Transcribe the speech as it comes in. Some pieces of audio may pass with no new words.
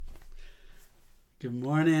Good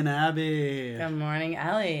morning, Abby. Good morning,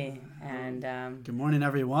 Ellie. And good morning,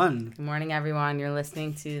 everyone. Good morning, everyone. You're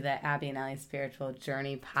listening to the Abby and Ellie Spiritual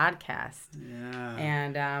Journey podcast. Yeah.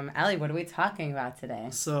 And Ellie, what are we talking about today?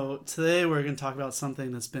 So today we're going to talk about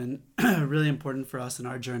something that's been really important for us in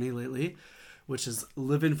our journey lately, which is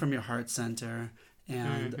living from your heart center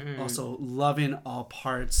and also loving all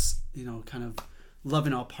parts, kind of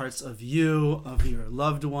loving all parts of you, of your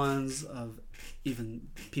loved ones, of even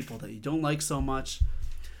people that you don't like so much.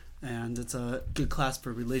 And it's a good class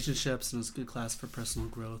for relationships, and it's a good class for personal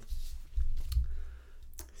growth.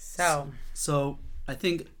 So I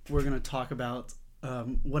think we're going to talk about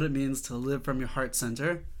what it means to live from your heart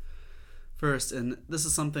center first. And this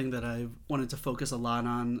is something that I've wanted to focus a lot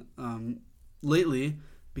on lately,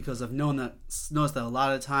 because I've noticed that a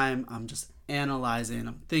lot of the time I'm just analyzing,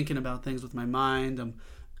 I'm thinking about things with my mind, I'm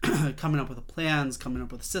coming up with plans, coming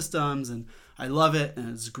up with systems, and I love it, and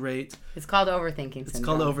it's great. It's called overthinking syndrome. It's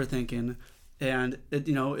called overthinking, and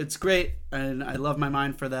it's great, and I love my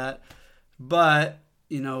mind for that. But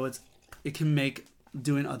it can make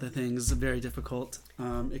doing other things very difficult.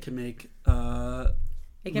 It can make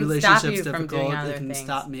relationships difficult. It can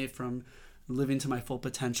stop me from living to my full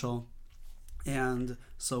potential. And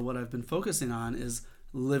so what I've been focusing on is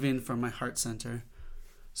living from my heart center.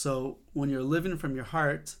 So when you're living from your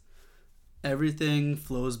heart, everything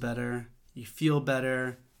flows better. You feel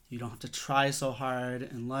better. You don't have to try so hard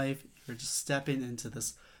in life. You're just stepping into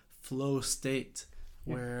this flow state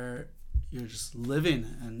where you're just living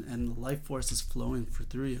and the life force is flowing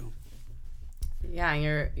through you. Yeah,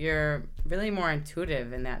 you're really more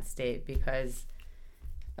intuitive in that state, because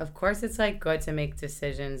of course it's good to make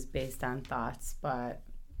decisions based on thoughts, but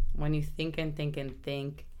when you think and think and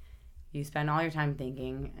think, you spend all your time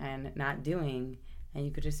thinking and not doing, and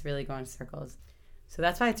you could just really go in circles. So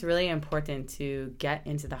that's why it's really important to get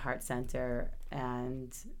into the heart center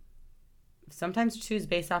and sometimes choose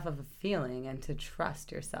based off of a feeling, and to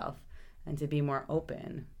trust yourself and to be more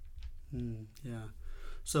open. Yeah.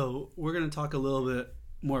 So we're going to talk a little bit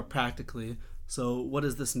more practically. So what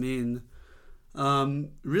does this mean?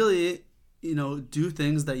 Really, do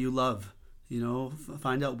things that you love.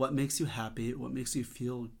 Find out what makes you happy, what makes you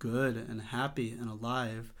feel good and happy and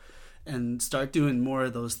alive, and start doing more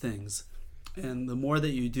of those things. And the more that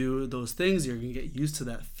you do those things, you're going to get used to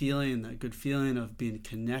that feeling, that good feeling of being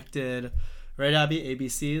connected. Right, Abby?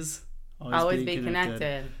 ABCs? Always be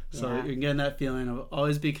connected. So you're getting that feeling of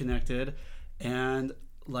always be connected, and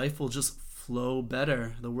life will just flow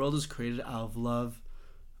better. The world is created out of love,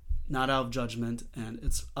 not out of judgment, and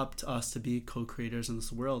it's up to us to be co-creators in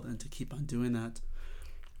this world and to keep on doing that.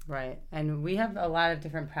 Right. And we have a lot of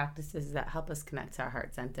different practices that help us connect to our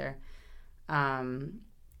heart center.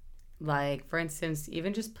 Like, for instance,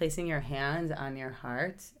 even just placing your hands on your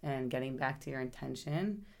heart and getting back to your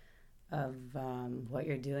intention of what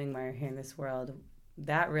you're doing while you're here in this world,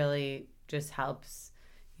 that really just helps.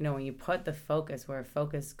 When you put the focus, where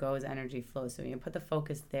focus goes, energy flows. So when you put the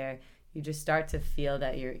focus there, you just start to feel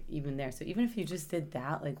that you're even there. So even if you just did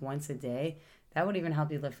that once a day, that would even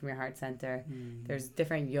help you live from your heart center. There's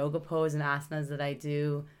different yoga poses and asanas that I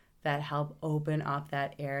do that help open up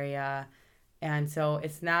that area. And so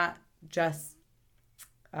it's not just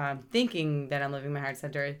thinking that I'm living my heart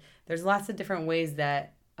center. There's lots of different ways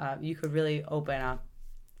that you could really open up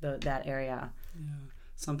that area. Yeah.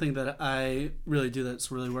 Something that I really do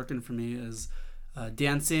that's really working for me is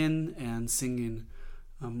dancing and singing.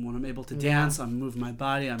 When I'm able to dance, I'm moving my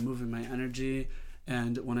body, I'm moving my energy.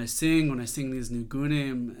 And when I sing these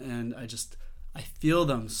nigunim, and I feel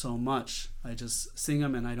them so much. I just sing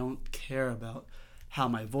them, and I don't care about how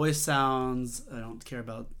my voice sounds. I don't care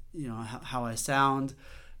about how I sound,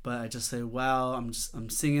 but I just say, wow, I'm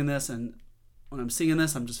singing this, and when I'm singing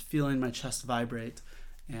this, I'm just feeling my chest vibrate,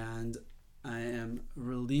 and I am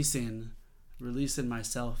releasing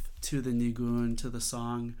myself to the nigun, to the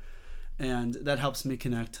song. And that helps me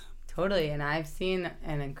connect. Totally. And I've seen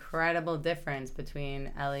an incredible difference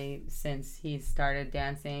between Ellie since he started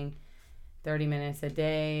dancing 30 minutes a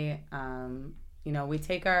day. We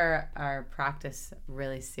take our practice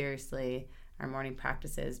really seriously, our morning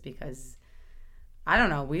practices, because I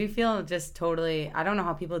don't know, we feel just totally, I don't know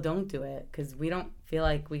how people don't do it, because we don't feel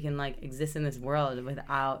like we can exist in this world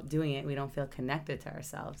without doing it. We don't feel connected to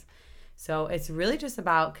ourselves. So it's really just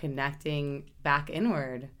about connecting back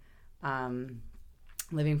inward.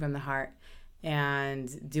 Living from the heart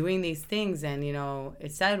and doing these things. And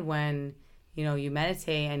it said when you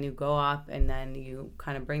meditate and you go up and then you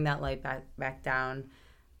kind of bring that light back down.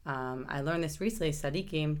 I learned this recently.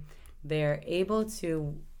 Sadiqim, they're able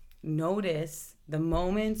to notice the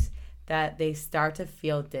moment that they start to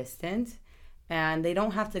feel distant And they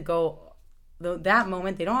don't have to go, that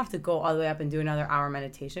moment, they don't have to go all the way up and do another hour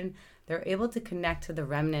meditation. They're able to connect to the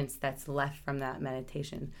remnants that's left from that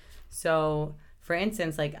meditation. So, for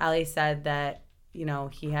instance, like Ali said that, you know,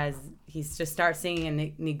 he's just starts singing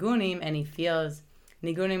in Nigunim, and he feels,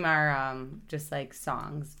 Nigunim are just like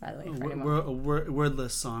songs, by the way.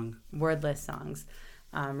 Wordless song. Wordless songs,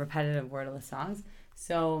 repetitive wordless songs.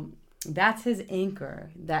 So that's his anchor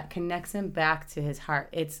that connects him back to his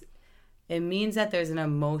heart. It means that there's an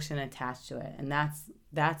emotion attached to it, and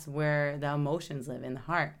that's where the emotions live, in the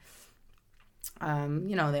heart.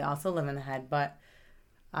 You know, they also live in the head, but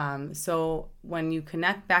so when you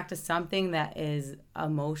connect back to something that is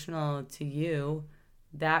emotional to you,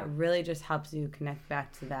 that really just helps you connect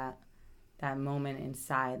back to that moment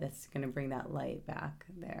inside that's going to bring that light back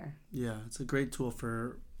there. Yeah, it's a great tool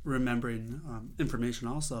for remembering information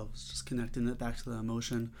also. It's just connecting it back to the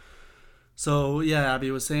emotion. So, yeah, Abby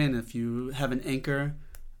was saying if you have an anchor,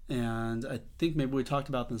 and I think maybe we talked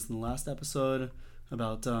about this in the last episode,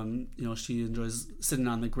 about, you know, she enjoys sitting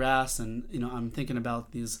on the grass, and, you know, I'm thinking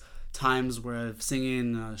about these times where I've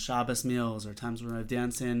singing Shabbos meals, or times when I've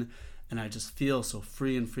dancing, and I just feel so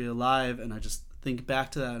free and alive, and I just think back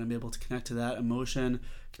to that, and I'm able to connect to that emotion,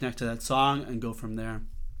 connect to that song, and go from there.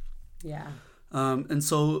 Yeah. And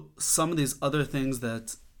so some of these other things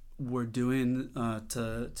that we're doing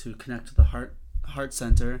to connect to the heart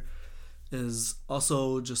center is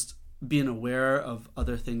also just being aware of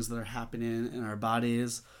other things that are happening in our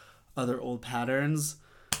bodies, other old patterns.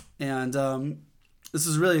 And this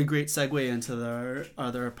is really a great segue into the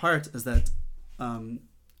other part, is that,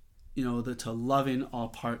 you know, to loving all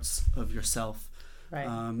parts of yourself. Right.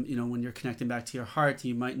 You know, when you're connecting back to your heart,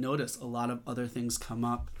 you might notice a lot of other things come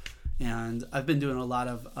up. And I've been doing a lot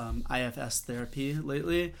of IFS therapy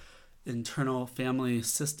lately, internal family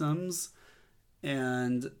systems.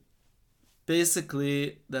 And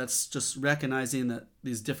basically, that's just recognizing that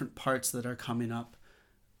these different parts that are coming up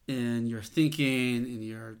in your thinking, in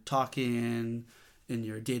your talking, in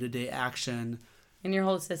your day-to-day action. In your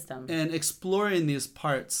whole system. And exploring these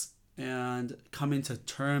parts and coming to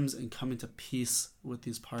terms and coming to peace with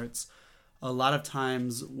these parts. A lot of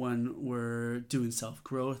times when we're doing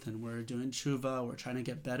self-growth and we're doing tshuva, we're trying to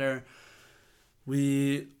get better,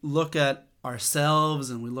 we look at ourselves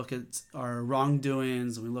and we look at our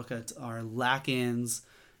wrongdoings and we look at our lackings,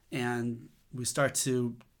 and we start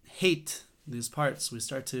to hate these parts. We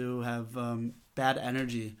start to have bad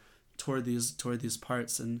energy toward these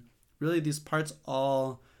parts. And really these parts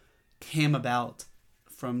all came about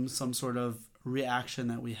from some sort of reaction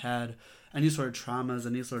that we had, any sort of traumas,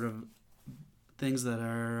 any sort of things that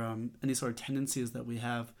are any sort of tendencies that we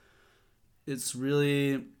have. It's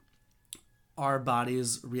really our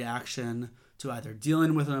body's reaction to either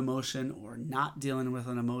dealing with an emotion or not dealing with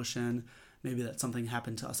an emotion. Maybe that something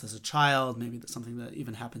happened to us as a child, maybe that's something that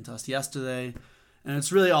even happened to us yesterday, and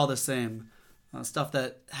it's really all the same. Stuff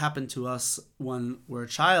that happened to us when we're a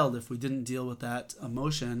child, if we didn't deal with that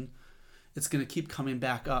emotion, it's going to keep coming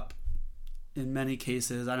back up in many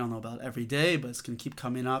cases. I don't know about every day, but it's going to keep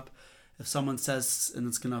coming up. If someone says, and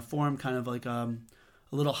it's going to form kind of like a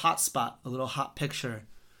little hot spot, a little hot picture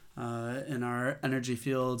in our energy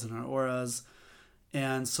fields and our auras.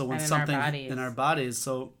 And so when something in our bodies,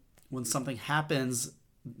 so when something happens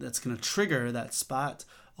that's going to trigger that spot,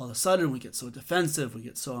 all of a sudden we get so defensive, we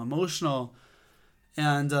get so emotional.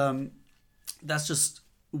 And that's just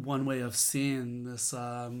one way of seeing this,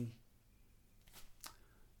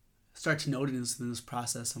 start to notice this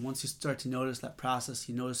process. And once you start to notice that process,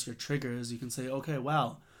 you notice your triggers, you can say, okay,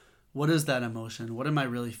 wow, what is that emotion? What am I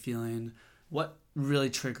really feeling? What really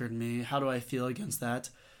triggered me? How do I feel against that?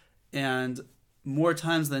 And more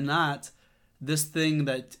times than not, this thing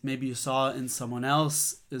that maybe you saw in someone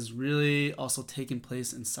else is really also taking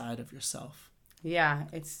place inside of yourself. Yeah,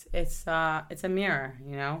 it's a mirror,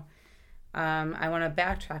 you know. I want to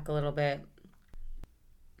backtrack a little bit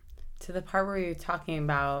to the part where you're talking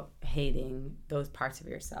about hating those parts of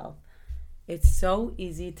yourself. It's so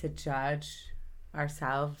easy to judge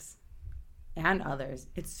ourselves and others.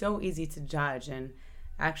 It's so easy to judge, and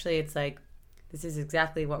actually it's like this is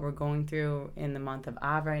exactly what we're going through in the month of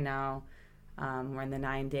Av right now. We're in the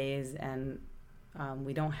 9 days, and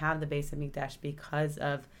we don't have the Beis Hamikdash because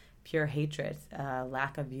of pure hatred,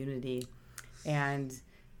 lack of unity, and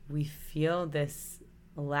we feel this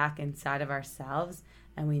lack inside of ourselves,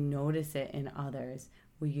 and we notice it in others.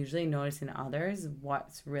 We usually notice in others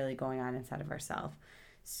what's really going on inside of ourselves.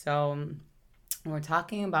 So when we're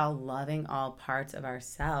talking about loving all parts of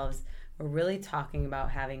ourselves, we're really talking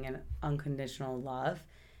about having an unconditional love.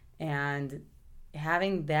 And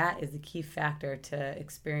having that is the key factor to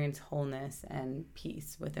experience wholeness and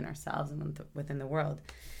peace within ourselves and within the world.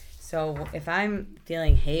 So if I'm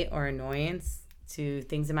feeling hate or annoyance to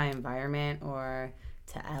things in my environment or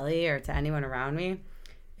to Ellie or to anyone around me,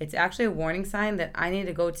 it's actually a warning sign that I need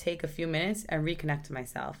to go take a few minutes and reconnect to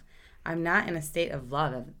myself. I'm not in a state of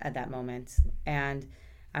love at that moment, and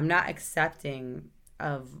I'm not accepting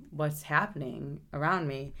of what's happening around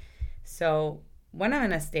me. So when I'm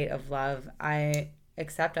in a state of love, I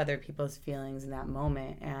accept other people's feelings in that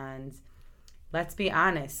moment. And let's be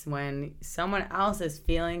honest, when someone else is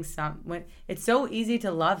feeling when it's so easy to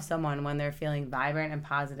love someone when they're feeling vibrant and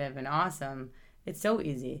positive and awesome. It's so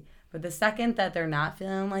easy. But the second that they're not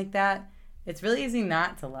feeling like that, it's really easy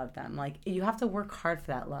not to love them. Like, you have to work hard for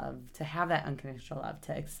that love, to have that unconditional love,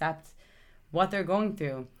 to accept what they're going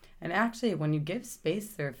through. And actually, when you give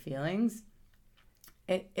space to their feelings,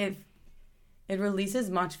 it releases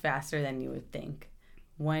much faster than you would think.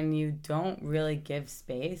 When you don't really give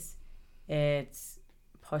space, it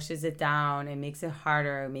pushes it down. It makes it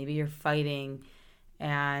harder. Maybe you're fighting,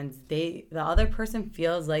 and the other person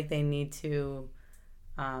feels like they need to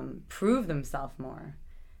prove themselves more.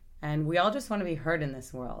 And we all just want to be heard in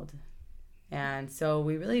this world. And so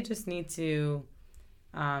we really just need to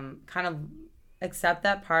kind of accept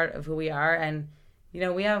that part of who we are. And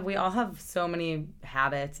we all have so many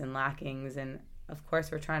habits and lackings, and of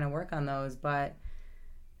course we're trying to work on those. But,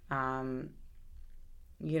 for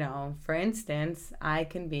instance, I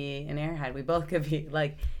can be an airhead. We both could be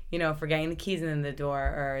forgetting the keys in the door,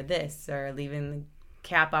 or this, or leaving the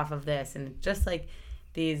cap off of this. And just like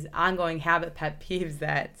these ongoing habit pet peeves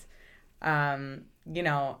that,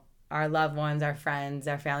 our loved ones, our friends,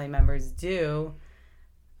 our family members do.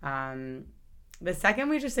 The second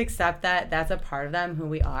we just accept that that's a part of them, who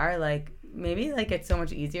we are, maybe it's so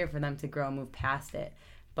much easier for them to grow and move past it.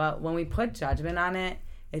 But when we put judgment on it,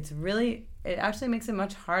 it actually makes it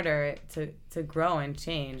much harder to grow and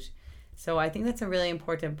change. So I think that's a really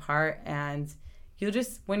important part. And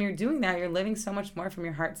when you're doing that, you're living so much more from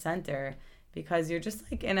your heart center, because you're just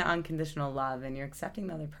in an unconditional love, and you're accepting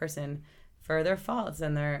the other person for their faults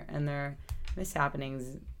and their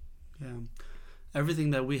mishappenings. Yeah. Everything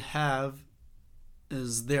that we have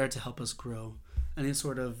is there to help us grow. Any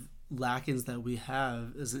sort of lackings that we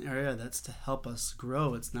have is an area that's to help us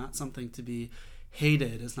grow. It's not something to be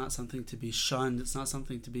hated. It's not something to be shunned. It's not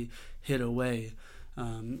something to be hid away.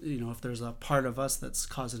 If there's a part of us that's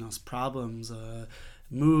causing us problems, a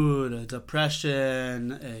mood, a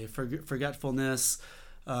depression, a forgetfulness,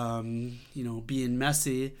 being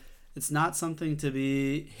messy, it's not something to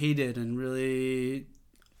be hated and really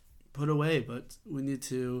put away, but we need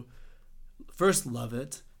to first love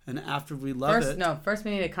it, and after we love it... First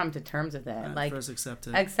we need to come to terms with it. First accept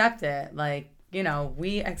it. Accept it.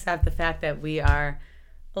 We accept the fact that we are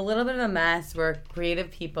a little bit of a mess. We're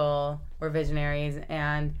creative people. We're visionaries,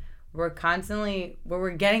 and we're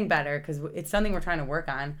getting better, because it's something we're trying to work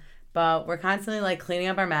on, but we're constantly cleaning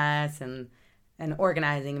up our mess and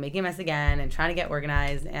organizing and making a mess again and trying to get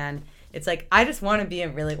organized. And it's I just want to be a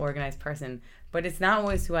really organized person, but it's not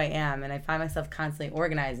always who I am. And I find myself constantly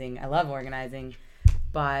organizing. I love organizing,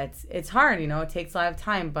 but it's hard, it takes a lot of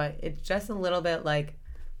time, but it's just a little bit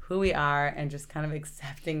who we are, and just kind of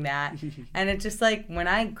accepting that. And it's just when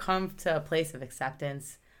I come to a place of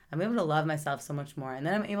acceptance, I'm able to love myself so much more. And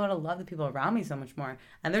then I'm able to love the people around me so much more.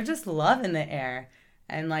 And there's just love in the air.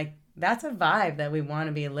 And that's a vibe that we want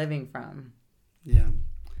to be living from. Yeah.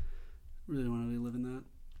 Really want to be living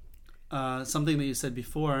that. Something that you said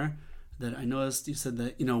before that I noticed, you said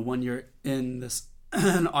that, when you're in this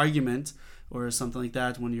an argument or something like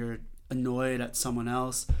that, when you're annoyed at someone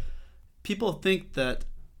else, people think that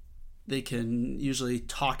they can usually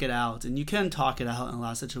talk it out. And you can talk it out in a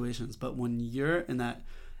lot of situations. But when you're in that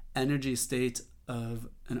energy state of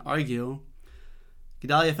an argue,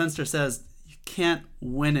 Gedalia Fenster says you can't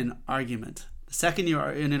win an argument. The second you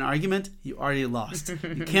are in an argument, you already lost.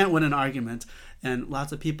 You can't win an argument. And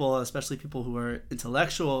lots of people, especially people who are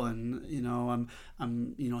intellectual and,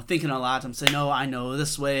 I'm thinking a lot. I'm saying, I know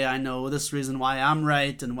this way. I know this reason why I'm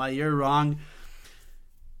right and why you're wrong.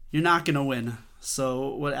 You're not going to win.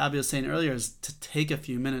 So what Abby was saying earlier is to take a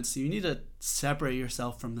few minutes. You need to separate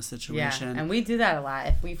yourself from the situation. Yeah, and we do that a lot.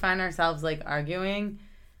 If we find ourselves arguing,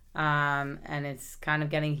 and it's kind of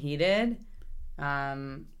getting heated,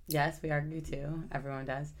 yes, we argue too. Everyone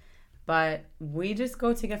does. But we just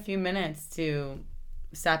go take a few minutes to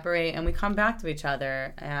separate, and we come back to each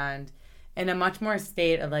other, and in a much more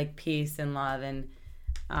state of peace and love, and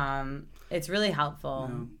it's really helpful.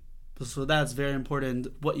 Yeah. So that's very important,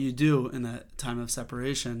 what you do in that time of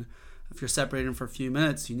separation. if you're separating for a few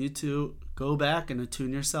minutes, you need to go back and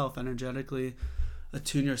attune yourself energetically,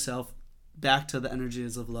 attune yourself back to the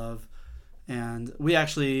energies of love. And we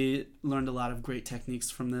actually learned a lot of great techniques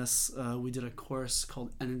from this. We did a course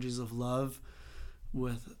called Energies of Love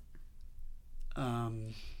with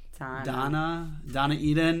Donna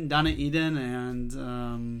Eden,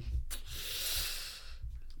 and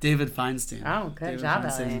David Feinstein. Oh, good job,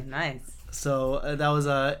 Ellie. Nice. So that was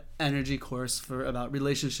a energy course about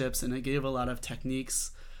relationships, and it gave a lot of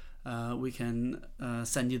techniques. We can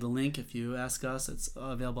send you the link if you ask us. It's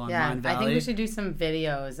available on Mind Valley. I think we should do some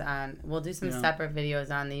videos we'll do some separate videos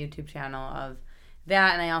on the YouTube channel of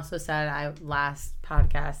that. And I also said last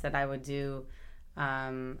podcast that I would do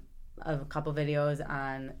a couple videos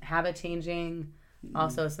on habit changing,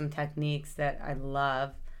 also some techniques that I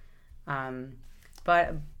love.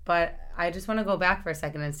 But I just want to go back for a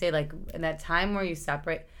second and say, like, in that time where you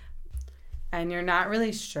separate and you're not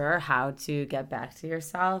really sure how to get back to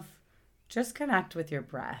yourself, just connect with your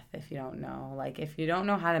breath if you don't know. Like, if you don't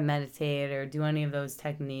know how to meditate or do any of those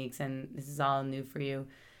techniques and this is all new for you,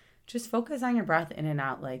 just focus on your breath in and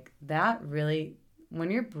out. Like, that really,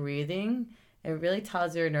 when you're breathing, it really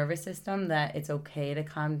tells your nervous system that it's okay to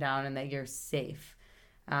calm down and that you're safe.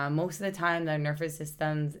 Most of the time, the nervous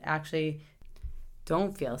systems actually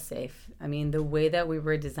don't feel safe. I mean, the way that we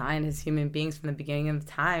were designed as human beings from the beginning of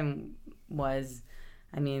time was,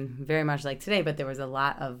 I mean, very much like today, but there was a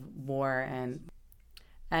lot of war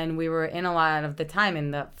and we were in a lot of the time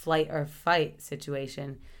in the flight or fight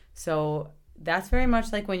situation. So that's very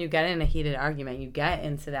much like when you get in a heated argument, you get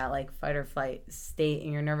into that like fight or flight state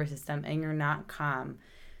in your nervous system and you're not calm.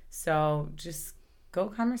 So just go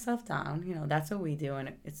calm yourself down. You know, that's what we do,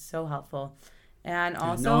 and it's so helpful. And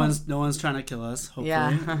also, no one's trying to kill us. Hopefully,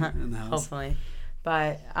 in the house. Hopefully,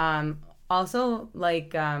 but also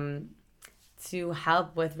like to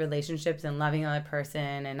help with relationships and loving another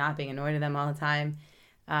person and not being annoyed at them all the time.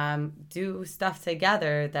 Do stuff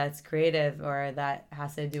together that's creative or that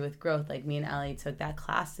has to do with growth. Like me and Ellie took that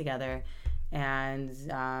class together, and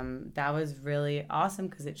that was really awesome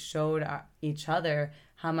because it showed each other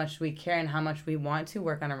how much we care and how much we want to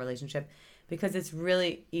work on a relationship. Because it's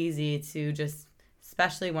really easy to just,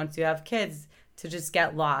 especially once you have kids, to just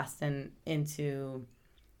get lost and into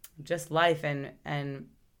just life and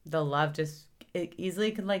the love just it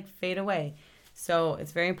easily could like fade away. So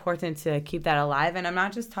it's very important to keep that alive. And I'm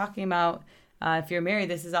not just talking about if you're married.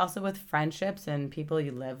 This is also with friendships and people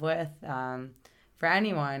you live with, for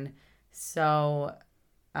anyone. So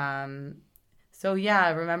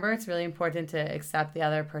yeah, remember it's really important to accept the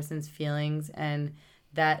other person's feelings and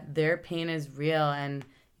that their pain is real. And,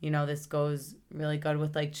 you know, this goes really good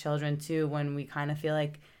with like children too. When we kind of feel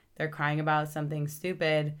like they're crying about something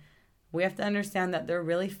stupid, we have to understand that they're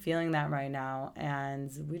really feeling that right now.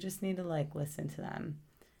 And we just need to like listen to them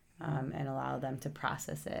and allow them to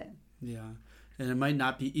process it. Yeah. And it might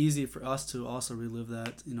not be easy for us to also relive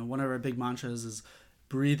that. You know, one of our big mantras is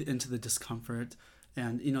breathe into the discomfort.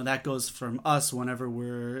 And, you know, that goes from us whenever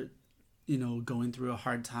we're, you know, going through a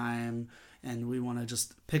hard time and we want to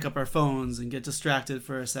just pick up our phones and get distracted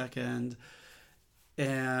for a second,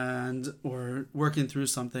 and or working through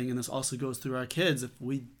something. And this also goes through our kids. If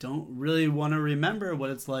we don't really want to remember what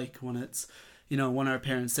it's like when it's, you know, when our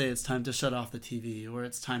parents say it's time to shut off the TV or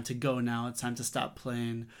it's time to go now, it's time to stop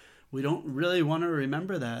playing, we don't really want to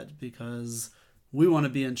remember that because we want to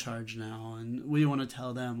be in charge now and we want to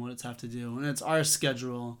tell them what it's have to do, and it's our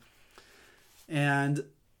schedule. And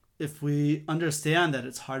if we understand that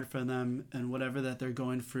it's hard for them and whatever that they're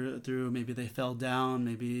going through, maybe they fell down,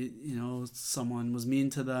 maybe, you know, someone was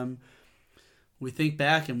mean to them, we think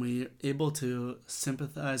back and we're able to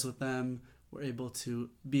sympathize with them, we're able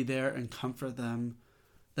to be there and comfort them.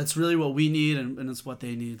 That's really what we need, and it's what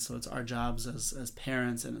they need. So it's our jobs as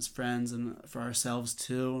parents and as friends and for ourselves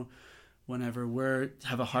too. Whenever we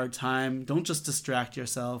have a hard time, don't just distract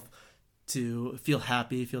yourself to feel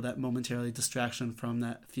happy, feel that momentarily distraction from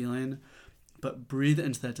that feeling, but breathe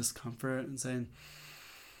into that discomfort and say,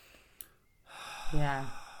 yeah.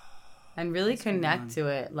 And really connect to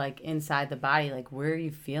it, like inside the body, like where are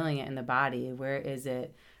you feeling it in the body? Where is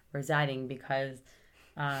it residing? Because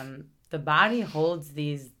the body holds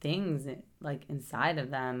these things like inside of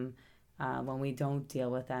them when we don't deal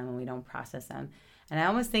with them, when we don't process them. And I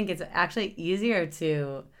almost think it's actually easier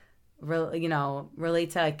to, relate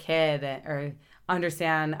to a kid or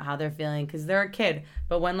understand how they're feeling because they're a kid.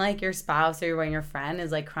 But when like your spouse or when your friend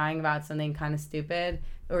is like crying about something kind of stupid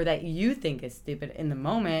or that you think is stupid in the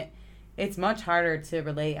moment, it's much harder to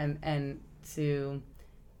relate and to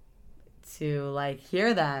like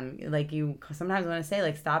hear them. Like you sometimes want to say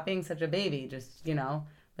like, stop being such a baby. Just,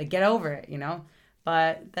 Like, get over it,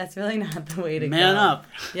 But that's really not the way to go. Man up.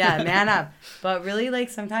 Yeah, man up. But really, like,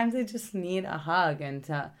 sometimes they just need a hug and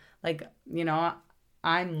to, like,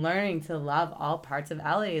 I'm learning to love all parts of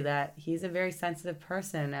Ellie, that he's a very sensitive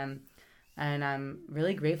person, and I'm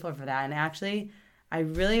really grateful for that. And actually,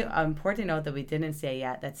 important note that we didn't say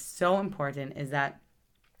yet that's so important is that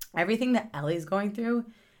everything that Ellie's going through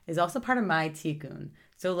is also part of my tikkun.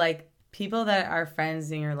 So, like, people that are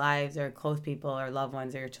friends in your lives or close people or loved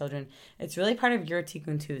ones or your children, it's really part of your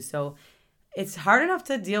tikkun too. So it's hard enough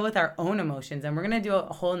to deal with our own emotions. And we're going to do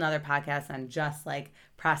a whole nother podcast on just like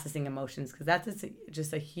processing emotions, because that's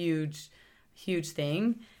just a huge, huge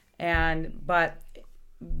thing. But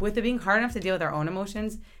with it being hard enough to deal with our own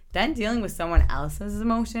emotions, then dealing with someone else's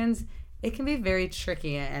emotions, it can be very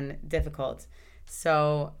tricky and difficult.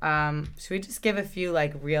 So should we just give a few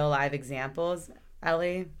like real live examples,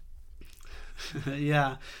 Ellie?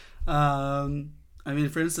 Yeah. I mean,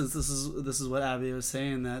 for instance, this is what Abby was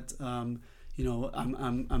saying, that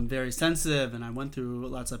I'm very sensitive, and I went through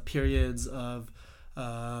lots of periods of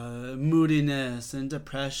moodiness and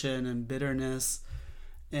depression and bitterness,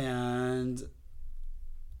 and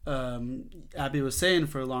Abby was saying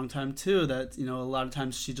for a long time too that a lot of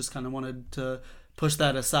times she just kind of wanted to push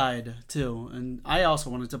that aside too, and I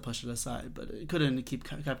also wanted to push it aside, but it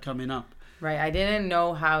kept coming up. Right. I didn't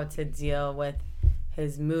know how to deal with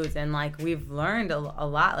his moods. And, like, we've learned a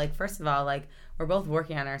lot. Like, first of all, like, we're both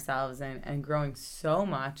working on ourselves and growing so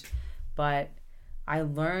much. But I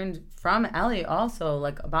learned from Ellie also,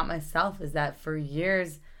 like, about myself, is that for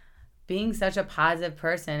years, being such a positive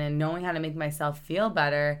person and knowing how to make myself feel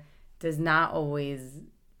better does not always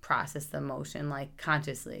process the emotion, like,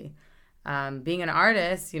 consciously. Being an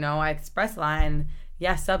artist, I express a lot, and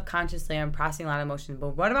yes, subconsciously I'm processing a lot of emotions,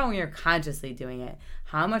 but what about when you're consciously doing it?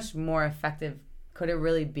 How much more effective could it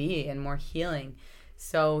really be and more healing?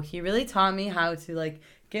 So he really taught me how to like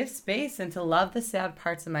give space and to love the sad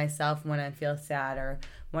parts of myself when I feel sad or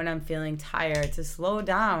when I'm feeling tired, to slow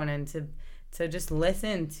down and to just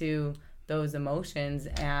listen to those emotions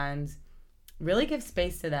and really give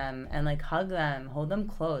space to them and like hug them, hold them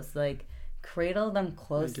close, like cradle them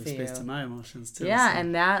close to you. Give space to my emotions too. Yeah, so.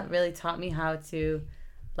 And that really taught me how to,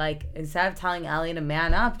 like, instead of telling Ellie to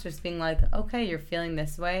man up, just being like, okay, you're feeling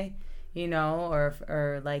this way,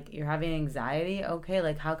 or like you're having anxiety. Okay,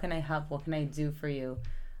 like how can I help? What can I do for you?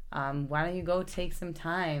 Why don't you go take some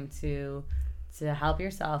time to help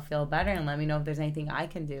yourself feel better and let me know if there's anything I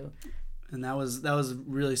can do. And that was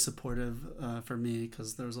really supportive for me,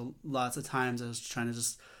 because there was lots of times I was trying to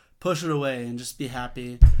just push it away and just be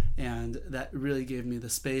happy, and that really gave me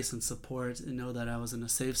the space and support and know that I was in a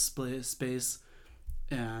safe space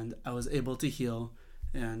and I was able to heal,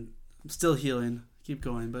 and I'm still healing, keep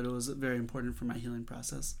going, but it was very important for my healing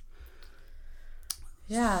process.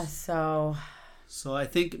 Yeah, so I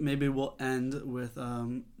think maybe we'll end with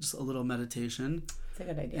just a little meditation. That's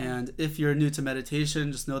a good idea. And if you're new to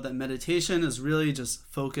meditation, just know that meditation is really just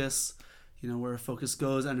focus. Where focus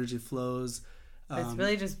goes, energy flows. It's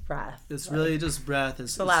really just breath. It's really just breath.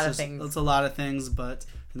 It's a lot of things. It's a lot of things, and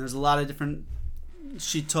there's a lot of different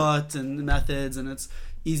shitot and methods, and it's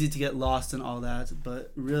easy to get lost in all that.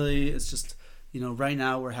 But really, it's just, right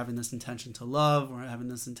now we're having this intention to love. We're having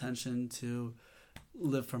this intention to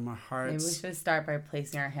live from our hearts. Maybe we should start by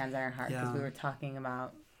placing our hands on our heart, because we were talking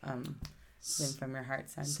about living from your heart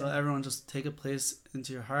center. So everyone just take a place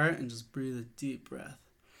into your heart and just breathe a deep breath.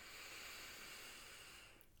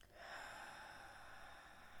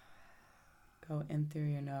 Go in through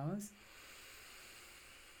your nose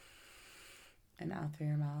and out through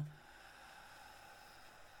your mouth.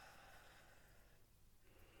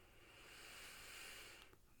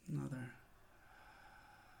 Another.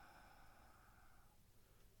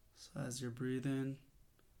 So as you're breathing,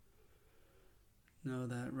 know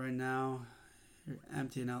that right now you're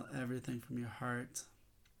emptying out everything from your heart.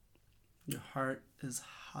 Your heart is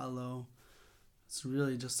hollow. It's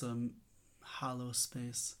really just a hollow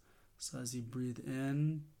space. So as you breathe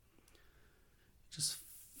in, just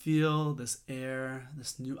feel this air,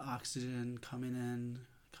 this new oxygen coming in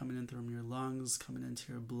from your lungs, coming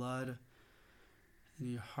into your blood. And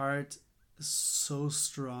your heart is so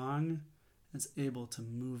strong, it's able to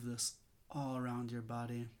move this all around your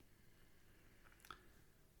body.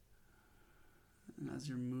 And as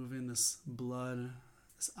you're moving this blood,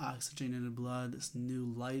 this oxygenated blood, this new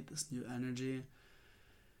light, this new energy,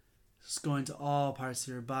 it's going to all parts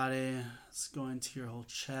of your body. It's going to your whole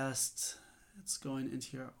chest. It's going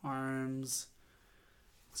into your arms.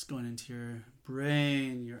 It's going into your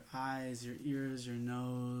brain, your eyes, your ears, your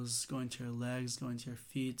nose, going to your legs, going to your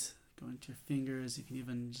feet, going to your fingers. You can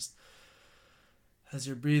even just As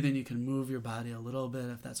you're breathing, you can move your body a little bit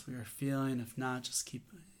if that's what you're feeling. If not, just keep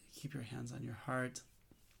your hands on your heart.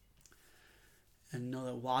 And know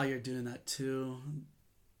that while you're doing that too,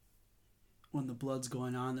 when the blood's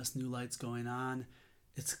going on, this new light's going on,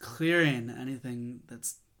 it's clearing anything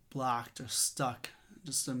that's blocked or stuck.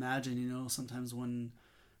 Just imagine, sometimes when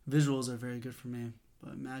visuals are very good for me,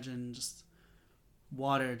 but imagine just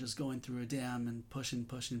water just going through a dam and pushing,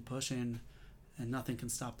 and nothing can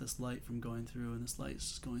stop this light from going through, and this light is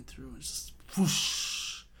just going through, and it's just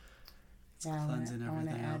whoosh. It's cleansing everything out. I want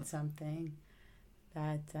to add something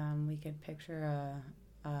that we could picture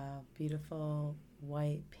a beautiful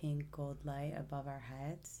white, pink, gold light above our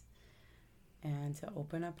heads, and to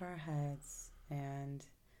open up our heads and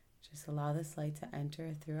just allow this light to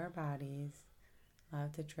enter through our bodies, allow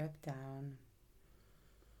it to drip down.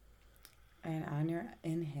 And on your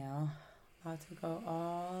inhale, allow it to go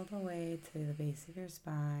all the way to the base of your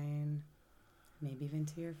spine, maybe even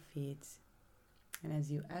to your feet. And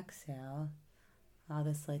as you exhale, allow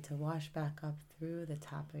this light to wash back up through the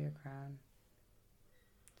top of your crown.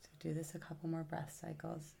 So do this a couple more breath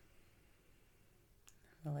cycles.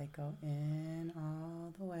 The light go in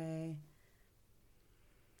all the way.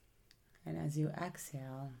 And as you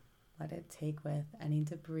exhale, let it take with any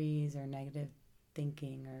debris or negative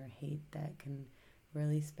thinking or hate that can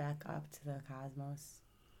release back up to the cosmos.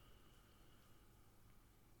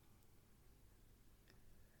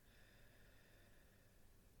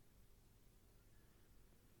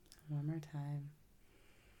 One more time.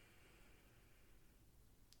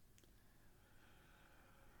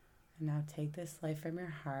 And now take this light from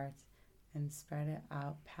your heart and spread it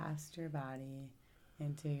out past your body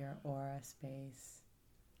into your aura space,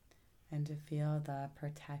 and to feel the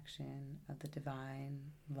protection of the divine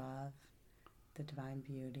love, the divine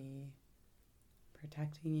beauty,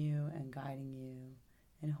 protecting you and guiding you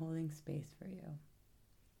and holding space for you.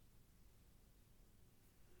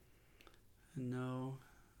 And know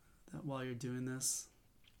that while you're doing this,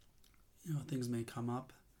 things may come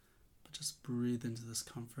up, but just breathe into this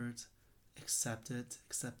comfort, accept it,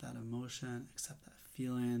 accept that emotion, accept that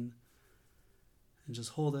feeling, and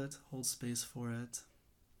just hold space for it.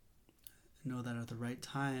 And know that at the right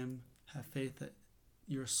time, have faith that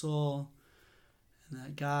your soul and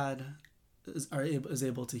that God is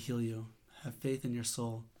able to heal you. Have faith in your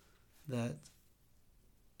soul that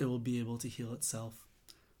it will be able to heal itself.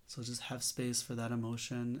 So just have space for that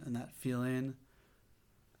emotion and that feeling.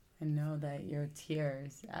 And know that your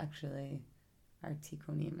tears actually are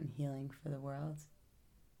tikkunim and healing for the world.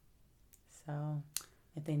 So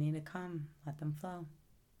if they need to come, let them flow.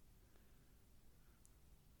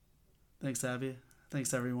 Thanks, Abby.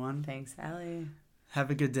 Thanks, everyone. Thanks, Ellie.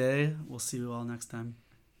 Have a good day. We'll see you all next time.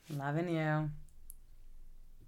 Loving you.